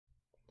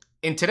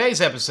In today's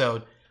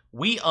episode,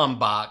 we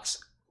unbox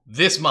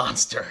this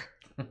monster,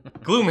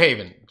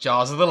 Gloomhaven,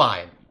 Jaws of the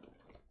Lion.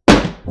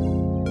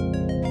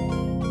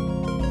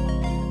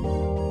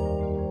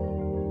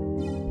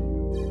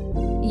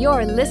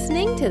 You're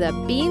listening to the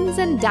Beans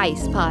and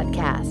Dice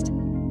podcast,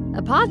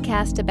 a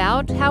podcast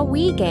about how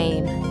we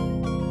game.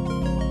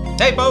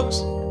 Hey folks,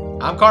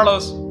 I'm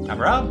Carlos. I'm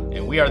Rob.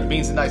 And we are the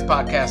Beans and Dice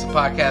podcast, a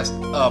podcast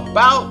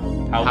about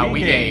how we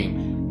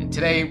game. And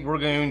today we're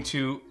going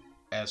to,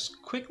 as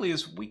quickly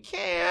as we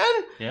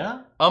can,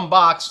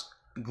 unbox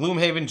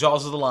Gloomhaven,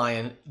 Jaws of the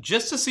Lion,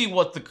 just to see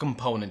what the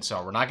components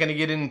are. We're not going to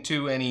get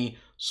into any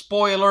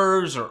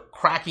spoilers or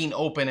cracking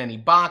open any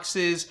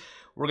boxes.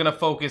 We're going to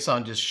focus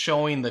on just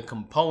showing the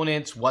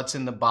components, what's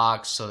in the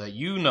box, so that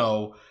you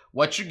know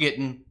what you're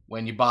getting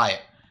when you buy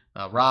it.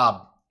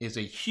 Rob is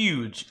a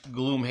huge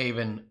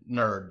Gloomhaven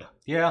nerd.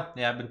 Yeah,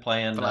 I've been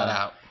playing. Flat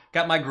out.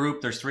 Got my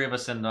group. There's 3 of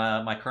us in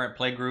my current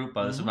play group.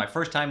 This is my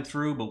first time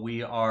through, but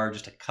we are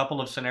just a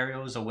couple of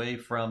scenarios away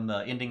from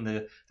ending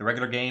the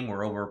regular game.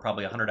 We're over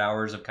probably 100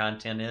 hours of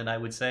content in, I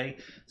would say.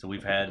 So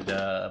we've had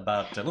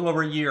about a little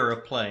over a year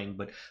of playing.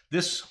 But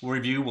this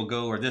review will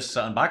go, or this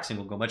unboxing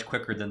will go much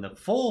quicker than the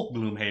full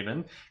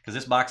Gloomhaven, because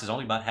this box is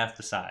only about half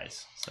the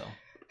size. So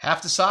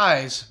half the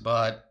size,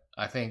 but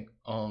I think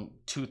on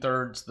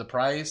 2/3 the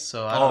price.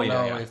 So I don't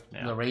know if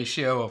the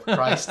ratio of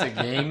price to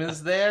game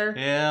is there.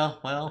 Yeah,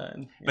 well,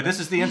 but this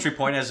is the entry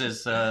point. As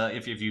is,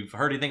 if you've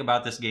heard anything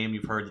about this game,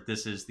 you've heard that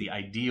this is the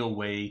ideal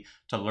way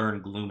to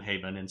learn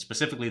Gloomhaven, and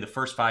specifically the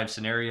first 5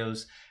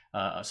 scenarios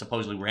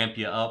supposedly ramp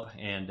you up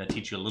and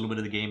teach you a little bit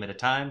of the game at a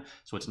time,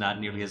 so it's not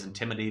nearly as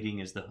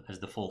intimidating as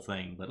the full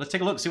thing. But let's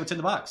take a look, see what's in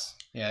the box.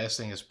 Yeah, this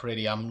thing is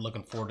pretty. I'm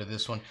looking forward to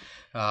this one.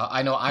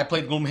 I know I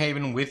played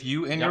Gloomhaven with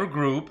you in your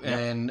group,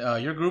 and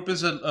your group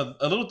is a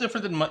little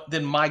different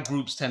than my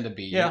groups tend to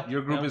be. Yeah,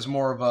 your group is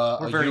more of a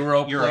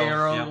Euro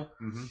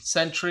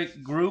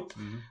player-centric group,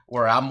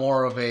 where I'm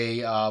more of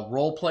a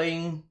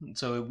role-playing.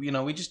 So,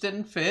 we just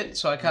didn't fit,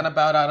 so I kind of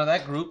bowed out of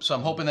that group. So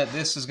I'm hoping that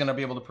this is going to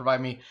be able to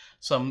provide me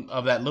some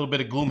of that little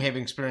bit of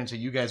Gloomhaven experience that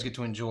you guys get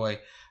to enjoy,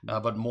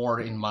 but more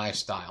in my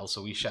style.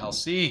 So we shall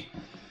see.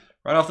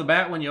 Right off the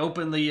bat, when you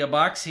open the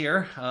box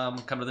here,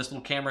 come to this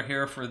little camera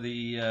here for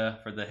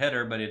the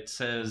header, but it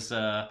says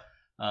on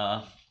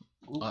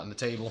the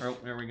table. Oh,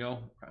 there we go.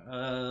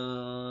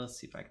 Let's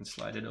see if I can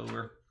slide it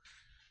over.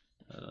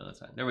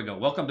 There we go.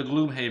 Welcome to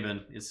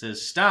Gloomhaven. It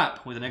says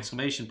stop with an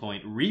exclamation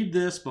point. Read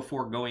this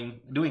before doing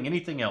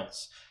anything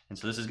else. And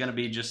so this is going to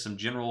be just some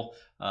general,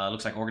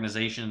 looks like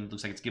organization.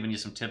 Looks like it's giving you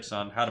some tips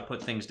on how to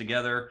put things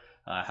together,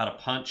 how to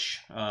punch,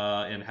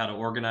 and how to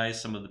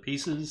organize some of the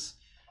pieces.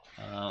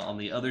 On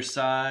the other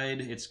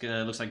side, it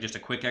looks like just a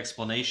quick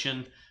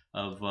explanation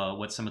of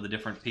what some of the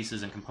different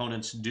pieces and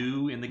components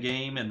do in the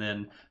game. And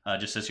then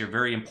just says here,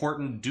 very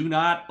important, do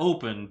not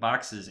open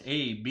boxes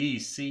A, B,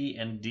 C,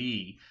 and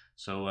D.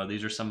 So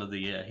these are some of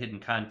the hidden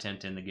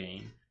content in the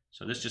game.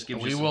 So this just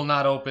gives you will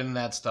not open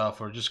that stuff.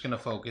 We're just going to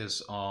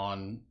focus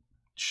on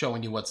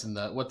showing you what's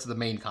the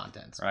main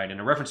contents. Right, and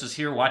the references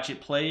here, Watch It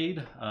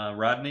Played.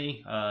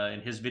 Rodney,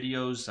 in his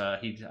videos,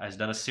 he has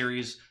done a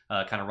series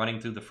kind of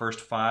running through the first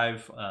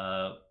 5,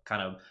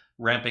 kind of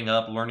ramping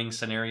up learning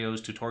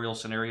scenarios, tutorial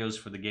scenarios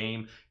for the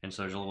game. And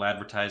so there's a little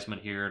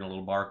advertisement here and a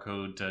little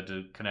barcode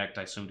to connect,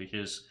 I assume, to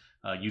his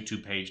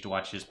YouTube page to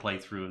watch his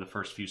playthrough of the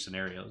first few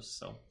scenarios.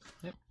 So,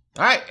 yep.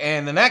 All right,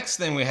 and the next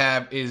thing we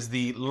have is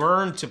the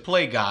Learn to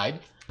Play guide.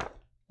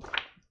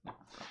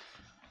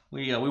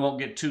 We won't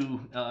get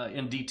too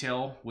in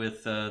detail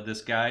with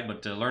this guide,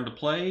 but Learn to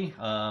Play,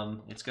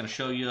 it's going to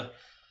show you,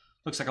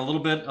 looks like a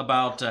little bit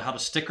about how to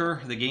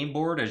sticker the game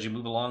board as you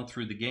move along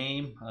through the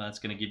game. It's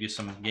going to give you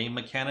some game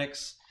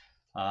mechanics.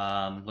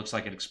 Looks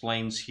like it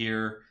explains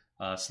here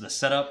so the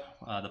setup,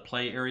 the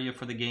play area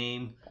for the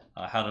game,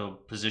 how to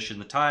position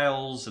the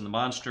tiles and the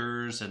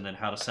monsters, and then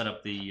how to set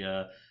up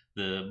the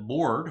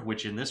board,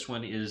 which in this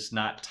one is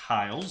not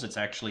tiles. It's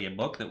actually a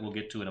book that we'll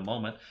get to in a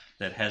moment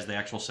that has the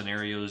actual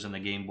scenarios and the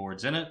game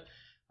boards in it.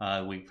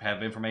 We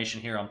have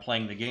information here on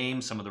playing the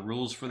game, some of the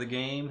rules for the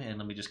game, and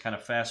let me just kind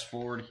of fast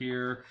forward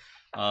here.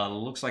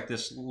 Looks like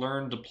this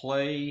Learn to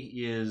Play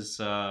is,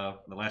 the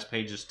last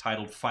page is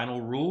titled Final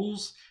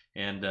Rules,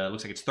 and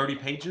looks like it's 30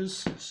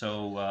 pages,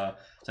 so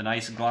it's a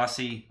nice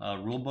glossy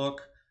rule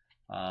book.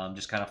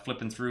 Just kind of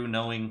flipping through,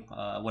 knowing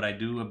what I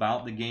do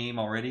about the game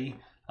already.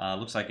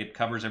 Looks like it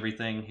covers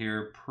everything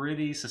here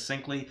pretty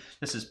succinctly.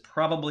 This is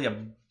probably a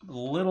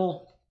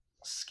little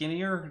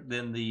skinnier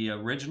than the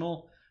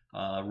original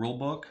rule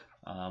book.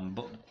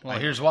 Well,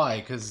 here's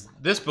why. Because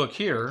this book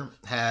here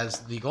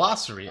has the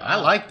glossary. I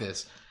like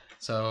this.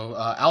 So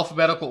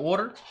alphabetical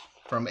order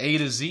from A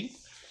to Z.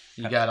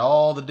 You got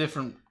all the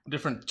different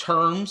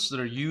terms that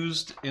are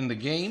used in the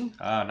game.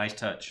 Nice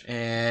touch.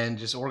 And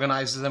just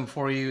organizes them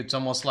for you. It's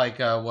almost like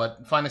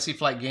what Fantasy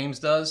Flight Games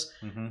does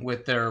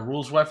with their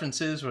rules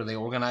references, where they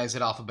organize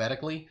it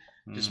alphabetically.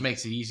 Just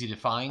makes it easy to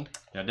find.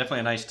 Yeah, definitely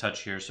a nice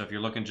touch here. So if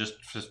you're looking just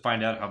to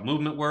find out how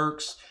movement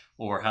works,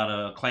 or how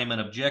to claim an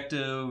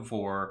objective,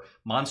 or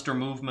monster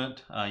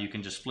movement. You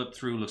can just flip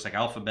through, looks like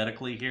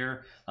alphabetically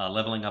here,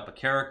 leveling up a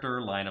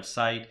character, line of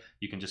sight.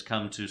 You can just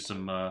come to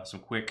some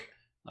quick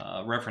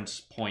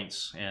reference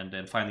points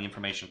and find the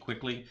information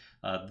quickly.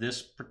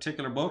 This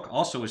particular book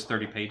also is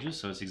 30 pages,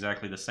 so it's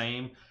exactly the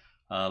same.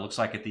 Looks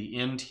like at the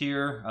end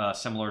here,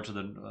 similar to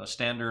the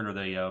standard or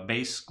the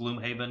base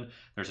Gloomhaven,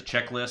 there's a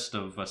checklist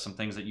of some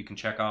things that you can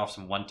check off,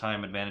 some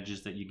one-time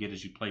advantages that you get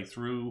as you play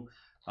through,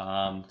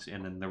 and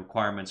then the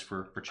requirements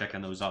for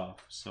checking those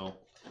off. So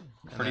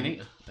pretty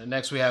neat.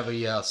 Next we have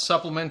a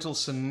supplemental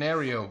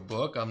scenario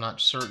book. I'm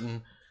not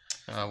certain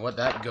what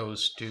that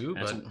goes to.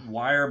 It's but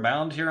wire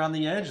bound here on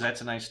the edge.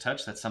 That's a nice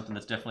touch. That's something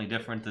that's definitely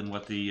different than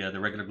what the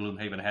regular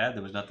Gloomhaven had.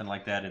 There was nothing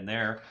like that in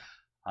there.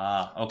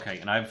 Okay,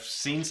 and I've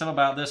seen some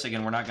about this.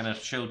 Again, we're not going to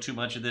show too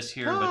much of this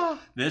here, but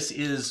this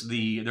is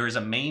there is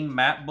a main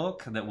map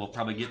book that we'll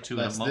probably get to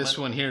in a moment. This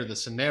one here, the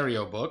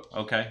scenario book.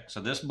 Okay,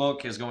 so this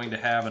book is going to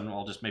have, and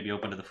I'll just maybe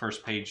open to the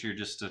first page here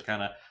just to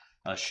kind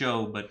of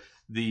show, but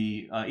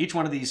each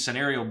one of these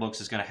scenario books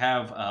is going to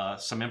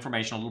have some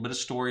information, a little bit of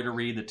story to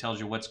read that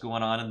tells you what's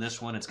going on in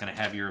this one. It's going to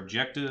have your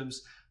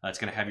objectives. It's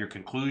going to have your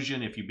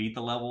conclusion if you beat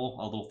the level,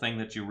 a little thing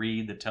that you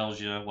read that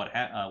tells you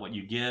what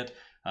you get.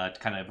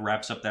 It kind of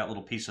wraps up that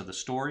little piece of the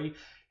story.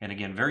 And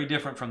again, very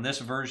different from this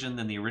version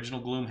than the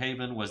original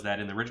Gloomhaven was that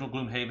in the original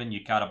Gloomhaven,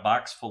 you got a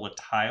box full of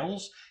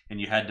tiles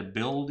and you had to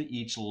build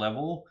each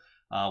level.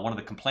 One of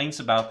the complaints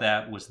about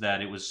that was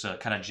that it was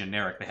kind of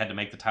generic. They had to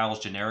make the tiles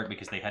generic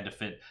because they had to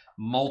fit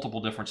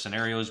multiple different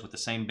scenarios with the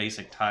same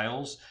basic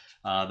tiles.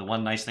 The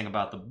one nice thing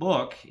about the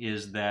book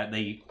is that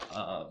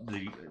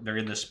they're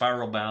in the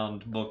spiral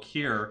bound book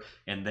here,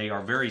 and they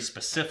are very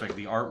specific.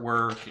 The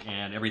artwork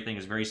and everything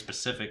is very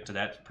specific to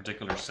that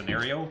particular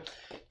scenario.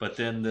 But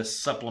then the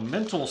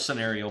supplemental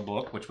scenario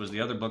book, which was the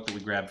other book that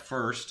we grabbed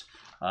first,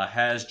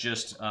 has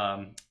just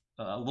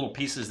little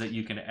pieces that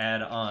you can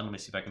add on. Let me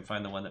see if I can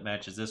find the one that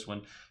matches this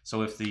one.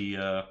 So if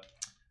the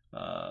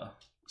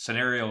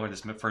scenario, or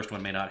this first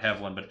one may not have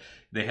one, but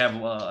they have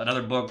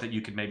another book that you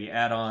could maybe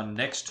add on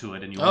next to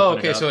it, and you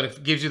open it up. So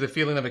it gives you the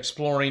feeling of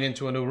exploring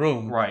into a new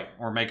room, right?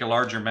 Or make a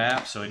larger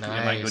map, so it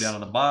might go down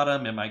on the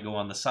bottom, it might go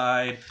on the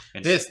side.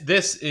 And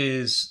this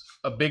is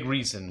a big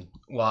reason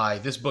why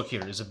this book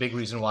here is a big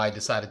reason why I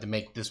decided to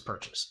make this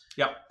purchase.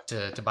 Yep.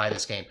 To buy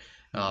this game.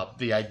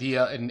 The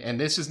idea, and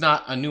this is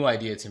not a new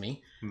idea to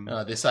me.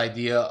 This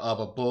idea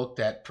of a book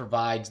that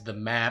provides the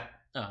map.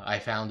 I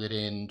found it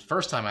in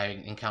first time I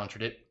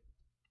encountered it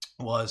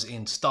was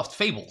in Stuffed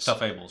Fables.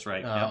 Stuffed Fables,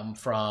 right.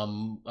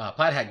 From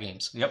Plaid Hat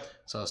Games. Yep.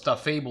 So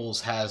Stuffed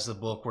Fables has the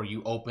book where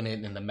you open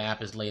it and the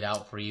map is laid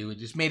out for you. It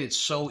just made it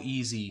so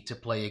easy to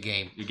play a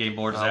game. Your game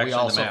board is actually we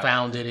also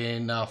found it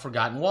in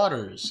Forgotten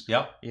Waters.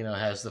 Yep. You know, it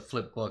has the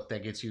flip book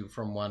that gets you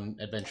from one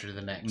adventure to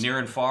the next. Near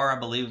and Far, I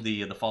believe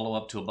the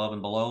follow-up to Above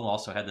and Below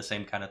also had the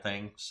same kind of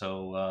thing.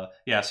 So,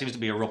 yeah, it seems to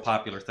be a real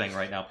popular thing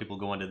right now. People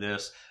go into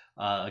this.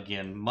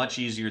 Again, much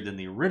easier than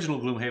the original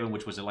Gloomhaven,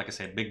 which was, like I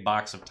said, a big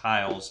box of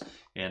tiles,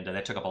 and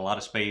that took up a lot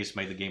of space,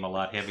 made the game a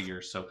lot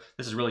heavier. So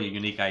this is really a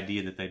unique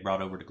idea that they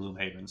brought over to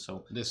Gloomhaven.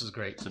 So this is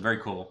great. So very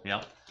cool.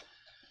 Yeah.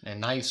 And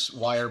nice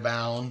wire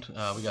bound.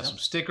 We got some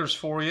stickers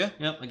for you.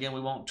 Yep. Again,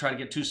 we won't try to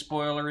get too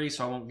spoilery,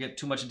 so I won't get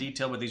too much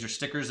detail, but these are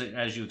stickers that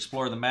as you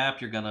explore the map,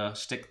 you're going to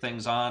stick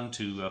things on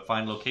to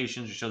find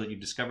locations or show that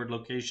you've discovered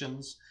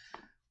locations.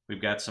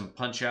 We've got some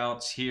punch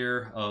outs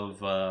here of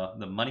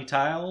the money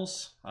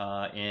tiles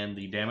and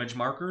the damage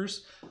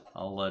markers.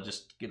 I'll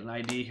just get an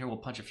idea here. We'll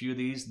punch a few of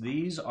these.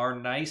 These are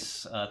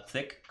nice,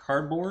 thick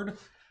cardboard.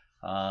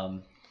 Yeah,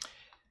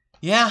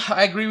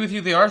 I agree with you.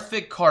 They are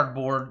thick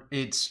cardboard.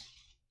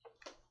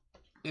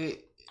 You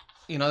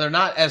know, they're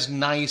not as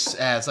nice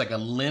as like a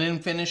linen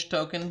finish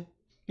token.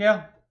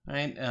 Yeah.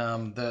 Right.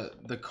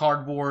 The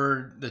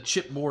cardboard, the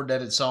chipboard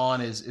that it's on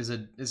is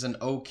an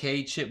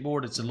okay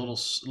chipboard. It's a little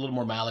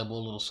more malleable,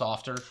 a little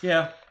softer.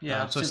 Yeah.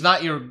 Yeah. So it's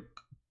not your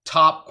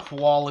top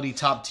quality,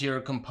 top tier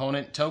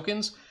component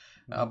tokens,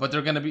 but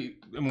they're going to be,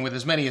 I mean, with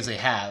as many as they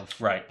have.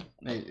 Right.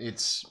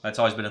 That's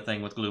always been a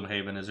thing with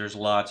Gloomhaven is there's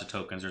lots of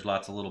tokens, there's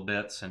lots of little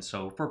bits, and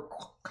so for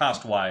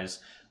cost wise,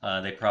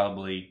 they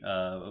probably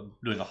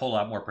doing a whole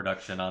lot more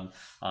production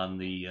on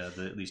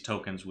these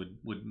tokens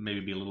would maybe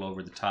be a little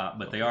over the top,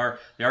 but they are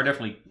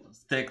definitely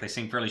thick. They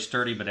seem fairly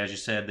sturdy, but as you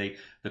said,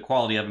 the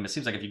quality of them, it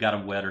seems like if you got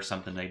them wet or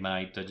something, they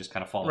might just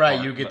kind of fall apart.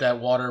 Right, you get that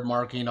water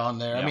marking on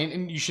there. Yeah. I mean,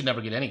 and you should never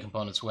get any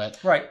components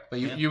wet. Right, but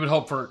you would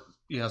hope for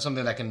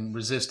something that can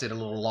resist it a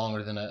little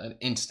longer than an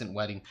instant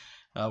wetting.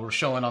 We're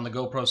showing on the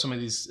GoPro some of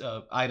these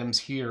items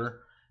here.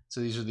 So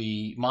these are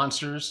the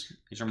monsters.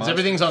 Because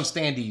everything's on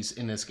standees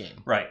in this game.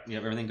 Right. Yeah,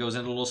 everything goes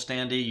into a little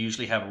standee. You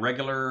usually have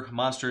regular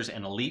monsters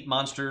and elite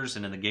monsters,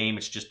 and in the game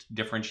it's just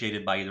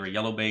differentiated by either a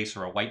yellow base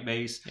or a white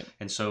base. Yep.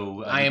 And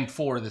so I am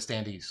for the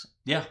standees.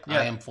 Yeah,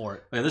 I am for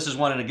it. Yeah, this is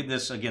one, and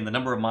again, the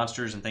number of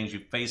monsters and things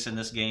you face in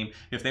this game.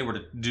 If they were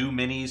to do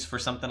minis for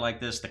something like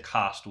this, the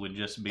cost would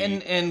just be.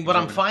 And what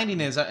I'm finding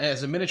is,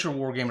 as a miniature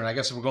wargamer, I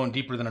guess if we're going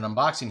deeper than an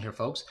unboxing here,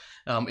 folks,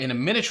 in a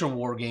miniature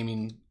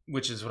wargaming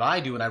which is what I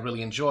do and I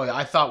really enjoy.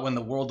 I thought when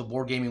the world of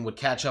board gaming would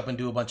catch up and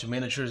do a bunch of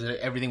miniatures,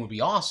 everything would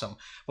be awesome.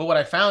 But what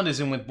I found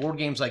is with board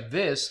games like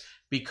this,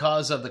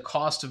 because of the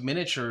cost of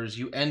miniatures,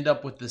 you end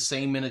up with the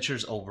same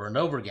miniatures over and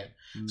over again.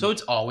 So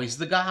it's always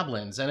the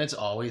goblins, and it's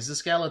always the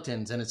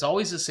skeletons, and it's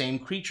always the same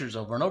creatures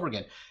over and over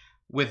again.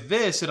 With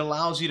this, it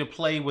allows you to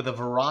play with a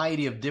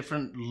variety of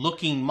different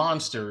looking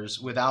monsters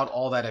without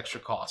all that extra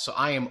cost. So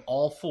I am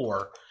all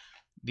for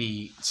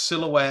the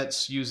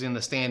silhouettes using the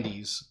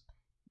standees.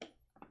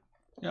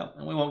 Yeah,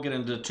 and we won't get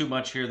into too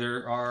much here.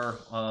 There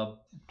are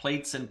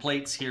plates and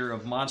plates here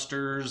of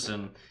monsters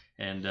and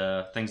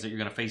things that you're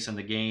going to face in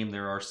the game.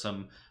 There are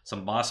some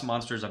boss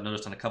monsters I've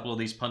noticed on a couple of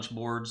these punch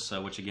boards,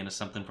 which again is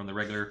something from the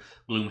regular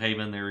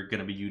Gloomhaven. They're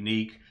going to be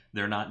unique.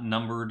 They're not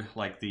numbered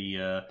like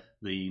the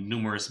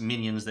numerous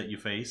minions that you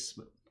face.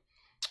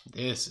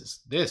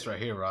 This right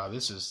here, Rob.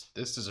 This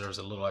deserves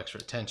a little extra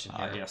attention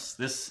here. Yes,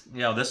 this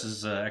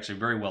is actually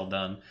very well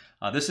done.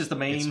 This is the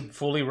main. It's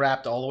fully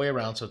wrapped all the way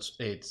around, so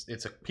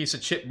it's a piece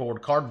of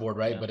chipboard, cardboard,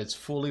 right? Yeah. But it's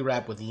fully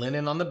wrapped with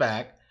linen on the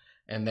back,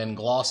 and then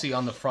glossy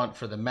on the front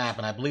for the map.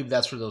 And I believe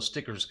that's where those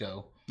stickers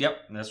go. Yep,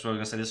 that's what I was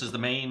going to say. This is the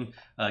main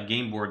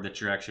game board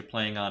that you're actually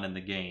playing on in the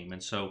game.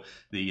 And so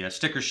the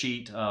sticker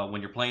sheet,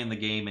 when you're playing the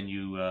game and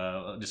you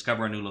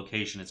discover a new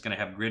location, it's going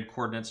to have grid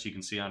coordinates. You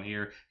can see on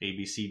here, A,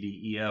 B, C,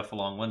 D, E, F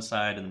along one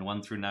side, and then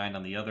 1 through 9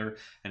 on the other.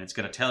 And it's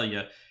going to tell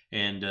you.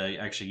 And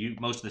actually,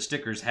 most of the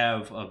stickers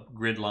have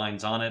grid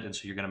lines on it, and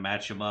so you're going to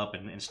match them up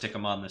and stick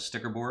them on the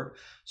sticker board.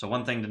 So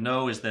one thing to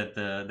know is that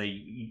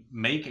they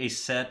make a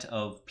set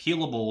of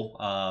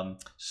peelable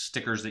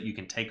stickers that you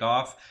can take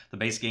off. The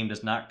base game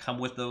does not come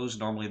with those.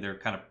 Normally, they're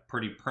kind of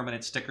pretty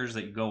permanent stickers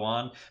that you go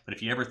on. But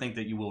if you ever think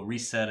that you will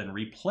reset and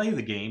replay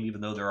the game, even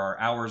though there are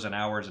hours and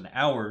hours and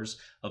hours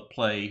of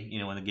play,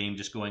 in the game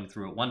just going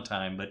through it one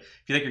time. But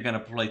if you think you're going to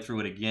play through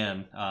it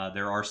again,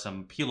 there are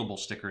some peelable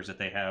stickers that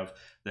they have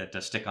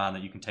that stick on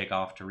that you can take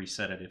off to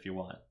reset it if you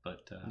want.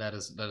 But that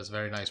is a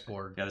very nice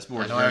board. Yeah, this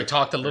board. I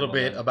talked a little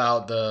bit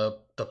about the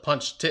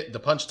punch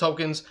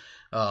tokens.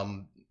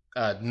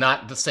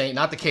 Not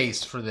the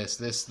case for this.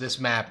 This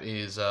map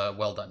is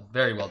well done,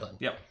 very well done.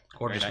 Yep.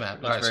 Gorgeous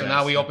map. All right, so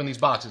now we open these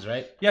boxes,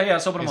 right? Yeah,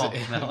 let's open them all.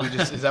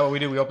 Is that what we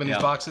do? We open these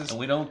boxes? And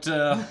we don't,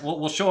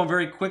 we'll show them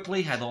very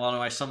quickly. I don't know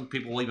why some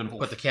people will even...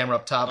 Put the camera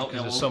up top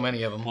because there's so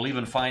many of them. We'll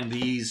even find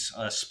these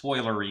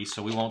spoilery,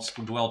 so we won't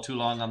dwell too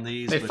long on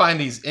these. They find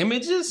these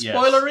images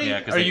spoilery?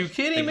 Yeah, are you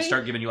kidding me? They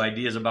start giving you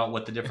ideas about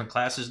what the different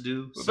classes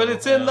do. But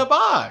it's in the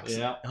box.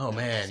 Yeah. Oh,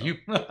 man.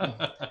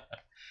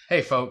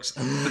 Hey, folks.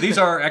 But these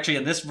are actually,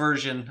 in this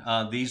version,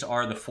 these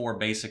are the 4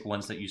 basic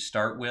ones that you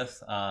start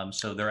with.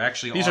 So they're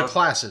actually... These are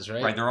classes,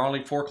 right? Right. There are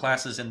only 4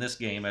 classes in this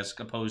game as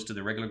opposed to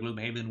the regular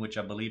Gloomhaven, which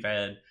I believe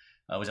had...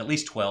 was at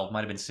least 12,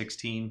 might have been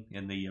 16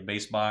 in the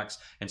base box.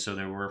 And so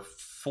there were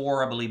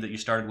 4, I believe, that you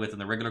started with in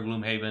the regular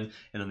Gloomhaven,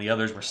 and then the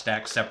others were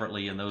stacked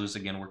separately, and those,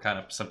 again, were kind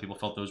of... Some people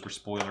felt those were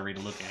spoilery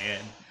to look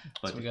ahead.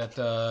 But so we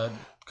got...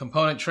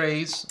 component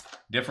trays.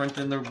 Different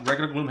than the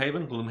regular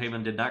Gloomhaven.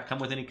 Gloomhaven did not come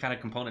with any kind of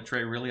component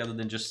tray, really, other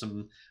than just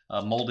some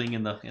molding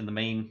in the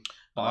main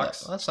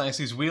box. That's nice.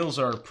 These wheels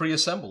are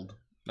pre-assembled.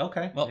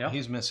 Okay. Well,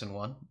 he's missing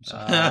one. So.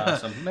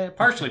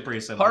 Partially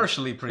pre-assembled.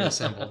 Partially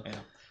pre-assembled. Yeah.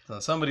 So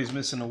somebody's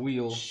missing a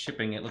wheel.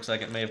 Shipping, it looks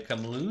like it may have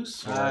come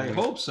loose. I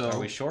hope so. Are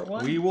we short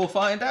one? We will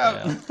find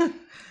out. Yeah.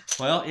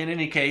 Well, in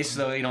any case,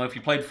 though, if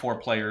you played 4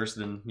 players,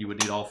 then you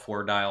would need all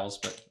 4 dials.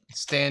 But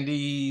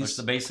standees. What's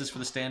the basis for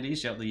the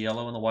standees? You have the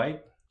yellow and the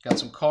white. Got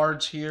some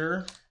cards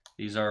here.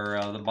 These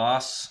are the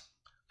boss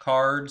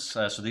cards.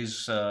 So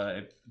these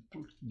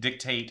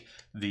dictate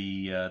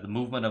the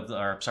movement of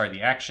the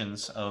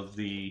actions of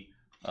the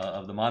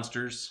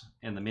monsters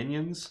and the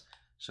minions.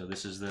 So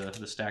this is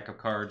the stack of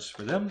cards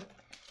for them.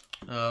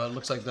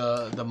 Looks like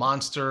the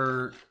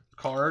monster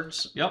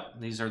cards. Yep,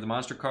 these are the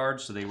monster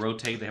cards. So they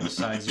rotate. They have a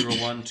side 0,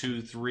 1,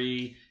 2,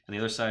 3, and the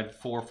other side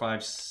 4,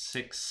 5,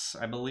 6,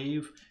 I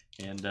believe.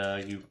 And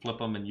you flip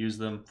them and use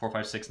them 4,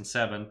 5, 6, and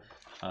 7.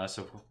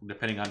 So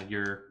depending on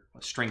your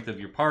strength of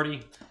your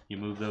party, you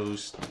move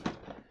those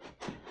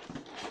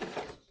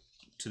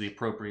to the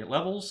appropriate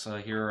levels.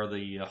 Here are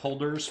the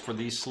holders for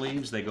these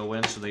sleeves. They go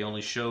in so they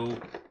only show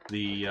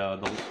the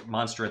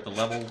monster at the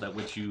level at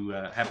which you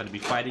happen to be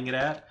fighting it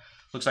at.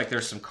 Looks like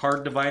there's some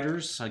card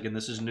dividers. Again,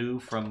 this is new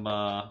from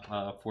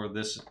for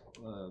this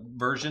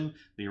version.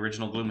 The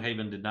original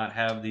Gloomhaven did not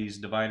have these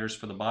dividers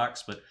for the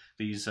box, but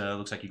these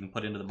looks like you can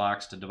put into the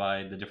box to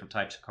divide the different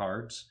types of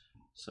cards.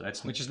 So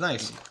which is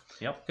nice.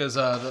 Yep. Because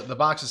the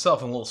box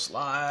itself, and we'll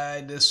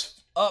slide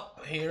this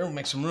up here,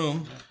 make some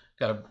room.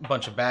 Got a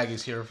bunch of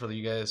baggies here for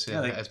you guys.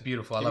 Yeah, that's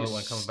beautiful. I love it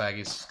when it comes with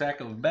baggies. Stack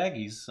of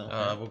baggies. So.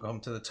 We'll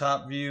come to the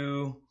top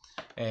view,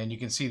 and you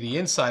can see the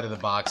inside of the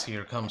box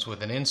here comes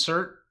with an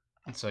insert.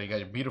 And so you got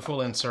your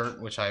beautiful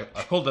insert, which I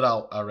pulled it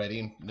out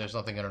already, and there's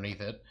nothing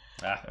underneath it.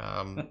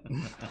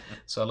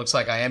 So it looks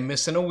like I am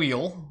missing a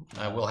wheel.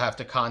 I will have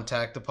to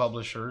contact the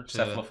publisher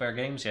to Fair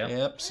Games, yeah.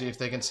 Yep, see if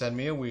they can send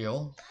me a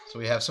wheel. So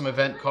we have some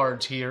event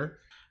cards here.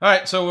 All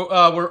right,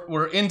 so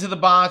we're into the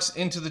box,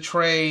 into the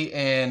tray,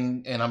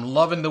 and I'm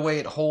loving the way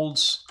it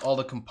holds all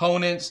the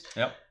components.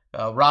 Yep.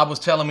 Rob was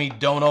telling me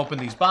don't open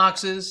these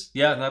boxes.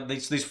 Yeah,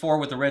 these 4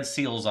 with the red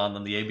seals on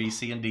them, the A, B,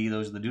 C, and D.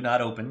 Those are the do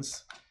not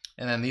opens.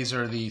 And then these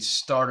are the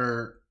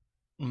starter.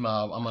 I'm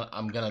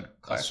gonna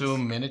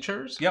assume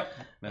miniatures. Yep,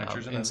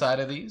 miniatures inside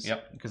of these.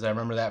 Yep, because I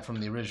remember that from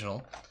the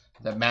original.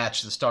 That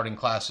match the starting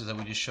classes that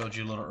we just showed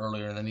you a little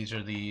earlier. And then these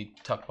are the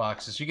tuck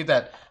boxes. You get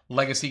that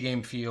legacy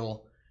game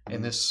feel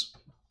in this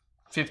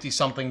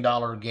 $50-something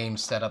game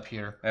setup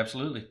here.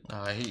 Absolutely.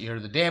 Here are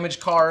the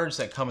damage cards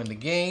that come in the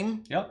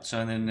game. Yep.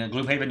 So then in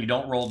Gloomhaven, you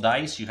don't roll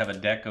dice. You have a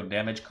deck of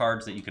damage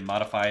cards that you can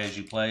modify as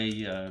you play.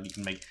 You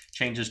can make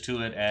changes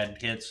to it, add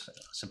hits,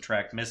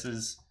 subtract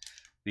misses.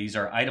 These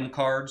are item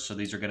cards. So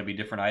these are going to be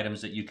different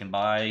items that you can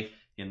buy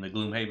in the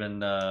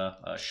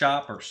Gloomhaven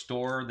shop or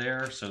store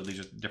there. So these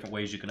are different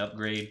ways you can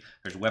upgrade.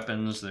 There's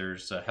weapons,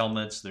 there's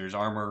helmets, there's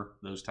armor,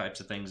 those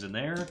types of things in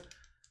there.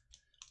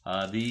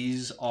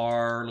 These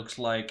are, looks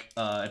like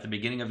at the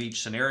beginning of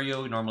each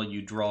scenario, normally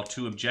you draw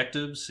 2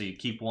 objectives. So you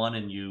keep one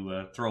and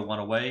you throw one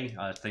away.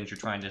 Things you're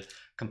trying to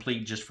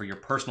complete just for your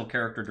personal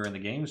character during the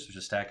game. So there's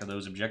a stack of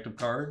those objective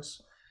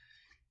cards.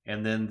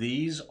 And then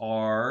these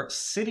are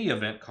city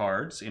event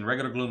cards. In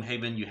regular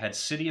Gloomhaven, you had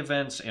city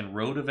events and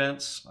road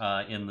events.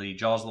 In the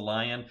Jaws of the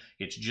Lion,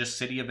 it's just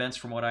city events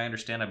from what I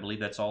understand. I believe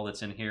that's all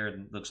that's in here.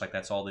 It looks like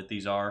that's all that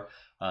these are.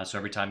 So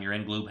every time you're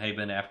in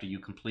Gloomhaven, after you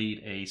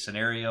complete a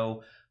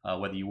scenario,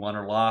 whether you won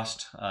or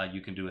lost, you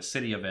can do a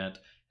city event.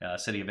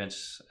 City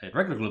events at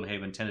regular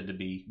Gloomhaven tended to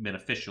be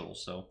beneficial.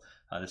 So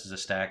this is a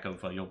stack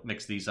of, you'll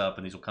mix these up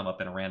and these will come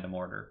up in a random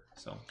order.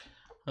 So.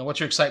 Now,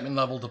 what's your excitement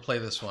level to play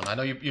this one? I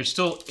know you're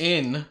still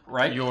in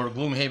your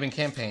Gloomhaven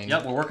campaign.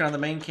 Yep, we're working on the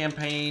main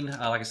campaign.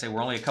 Like I say,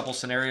 we're only a couple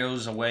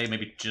scenarios away,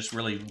 maybe just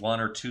really 1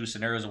 or 2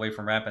 scenarios away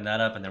from wrapping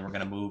that up, and then we're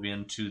going to move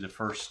into the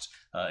first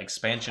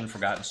expansion,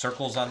 Forgotten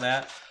Circles, on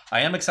that. I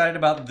am excited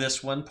about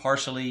this one,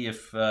 partially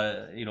if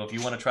you know, if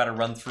you want to try to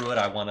run through it.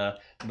 I want to,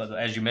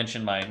 as you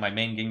mentioned, my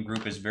main game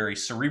group is very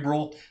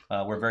cerebral.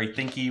 We're very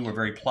thinky. We're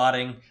very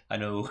plotting. I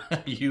know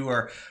you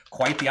are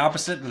quite the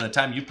opposite. By the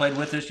time you played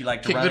with us, you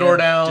like to kick run the door in,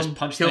 down, just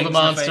punch kill the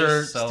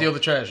monster, steal the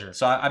treasure.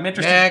 So I'm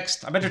interested.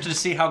 Next. I'm interested to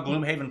see how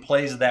Gloomhaven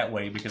plays that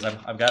way, because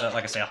I've got,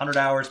 like I say, 100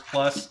 hours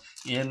plus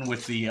in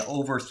with the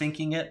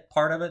overthinking it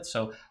part of it.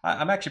 So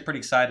I'm actually pretty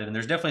excited, and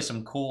there's definitely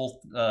some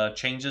cool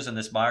changes in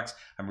this box.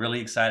 I'm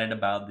really excited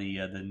about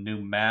the new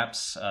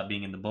maps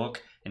being in the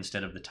book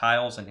instead of the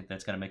tiles. I think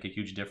that's going to make a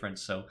huge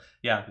difference. So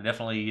yeah,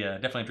 definitely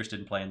interested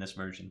in playing this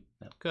version.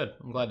 Yeah. Good.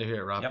 I'm glad to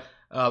hear it, Rob.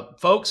 Yep.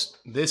 Folks,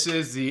 this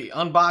is the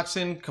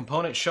unboxing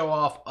component show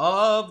off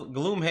of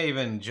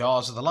Gloomhaven,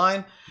 Jaws of the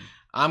Lion.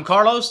 I'm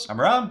Carlos. I'm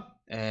Rob.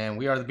 And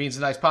we are the Beans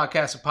and Dice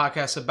Podcast, a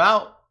podcast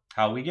about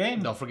how we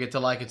game. Don't forget to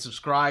like and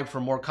subscribe for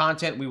more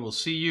content. We will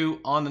see you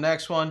on the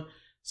next one.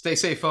 Stay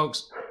safe,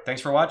 folks.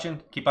 Thanks for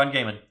watching. Keep on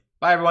gaming.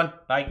 Bye, everyone.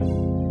 Bye.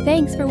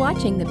 Thanks for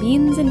watching the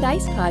Beans and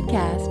Dice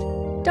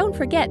Podcast. Don't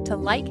forget to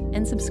like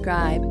and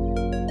subscribe.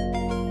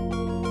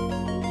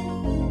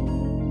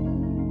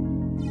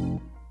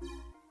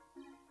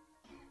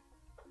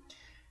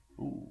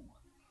 Ooh.